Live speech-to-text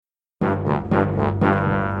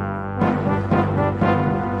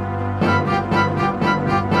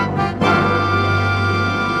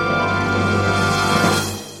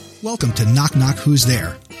welcome to Knock Knock Who's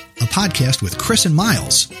There, a podcast with Chris and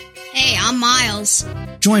Miles. Hey, I'm Miles.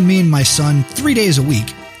 Join me and my son 3 days a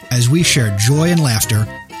week as we share joy and laughter,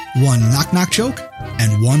 one knock-knock joke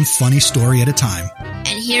and one funny story at a time.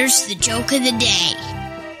 And here's the joke of the day.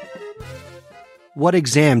 What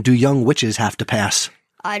exam do young witches have to pass?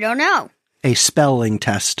 I don't know. A spelling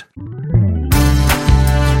test.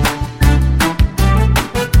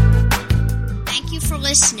 Thank you for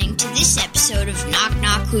listening to this episode of Knock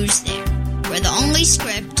Knock Who's There, where the only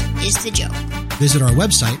script is the joke. Visit our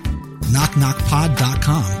website,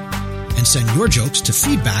 knockknockpod.com, and send your jokes to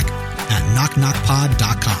feedback at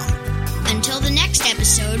knockknockpod.com. Until the next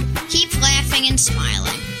episode, keep laughing and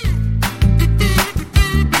smiling.